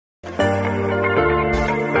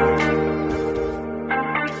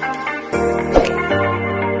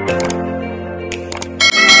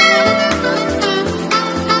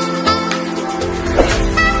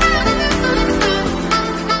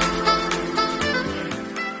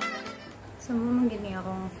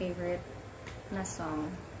na song.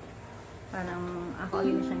 Parang ako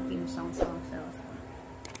yun siyang theme song sa cellphone.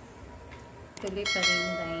 Tuloy pa rin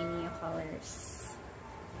dahil new colors.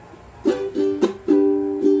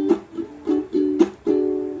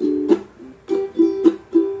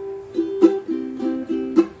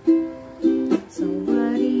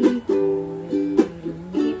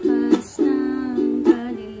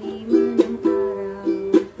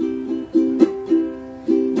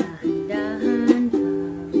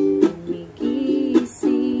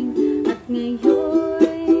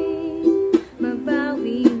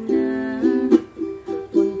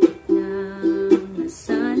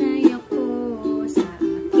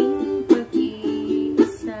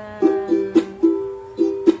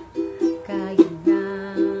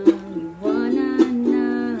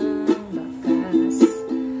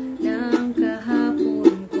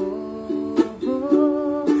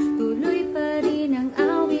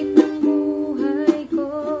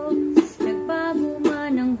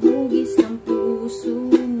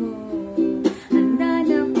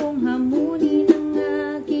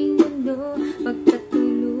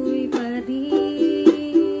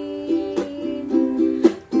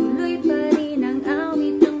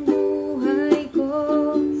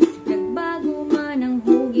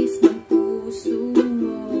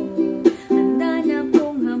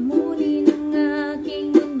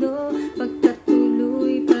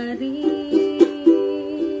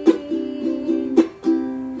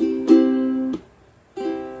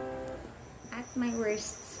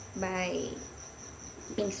 By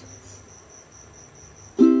Pink Sweets.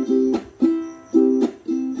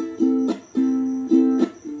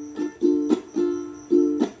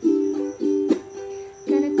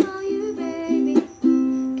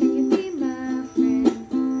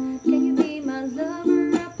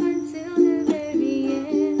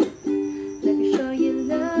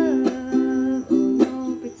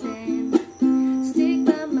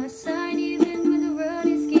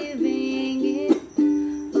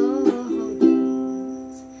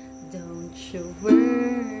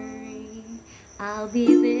 I'll be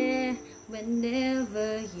there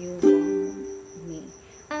whenever you want me.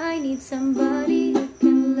 I need somebody who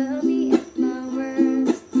can love me at my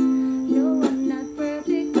worst. No, I'm not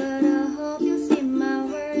perfect, but I hope you'll see my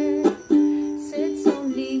worth. So it's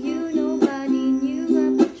only you, nobody knew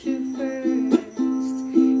I put you first.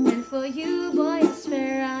 And for you, boy, I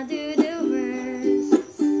swear I'll do the worst.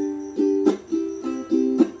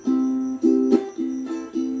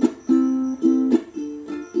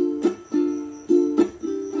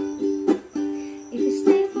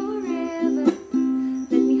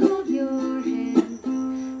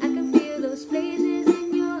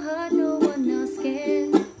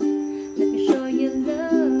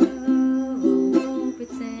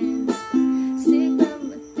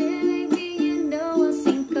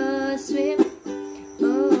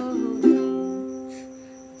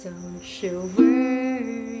 Don't you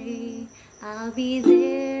worry, I'll be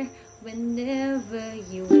there whenever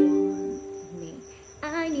you want me.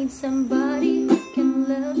 I need somebody who can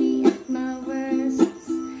love me at my worst.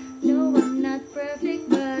 No, I'm not perfect,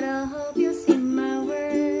 but I hope you'll see my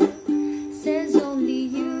worth. Says only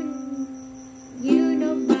you,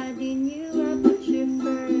 nobody knew I put you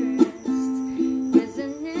first.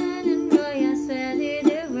 Isn't it, and boy, I swear you're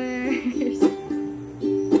the worst.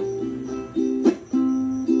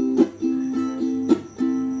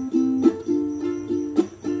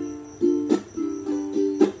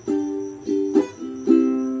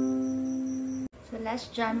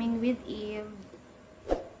 Last jamming with Eve.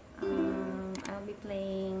 I'll be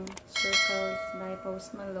playing Circles by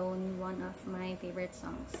Post Malone, one of my favorite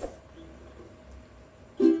songs.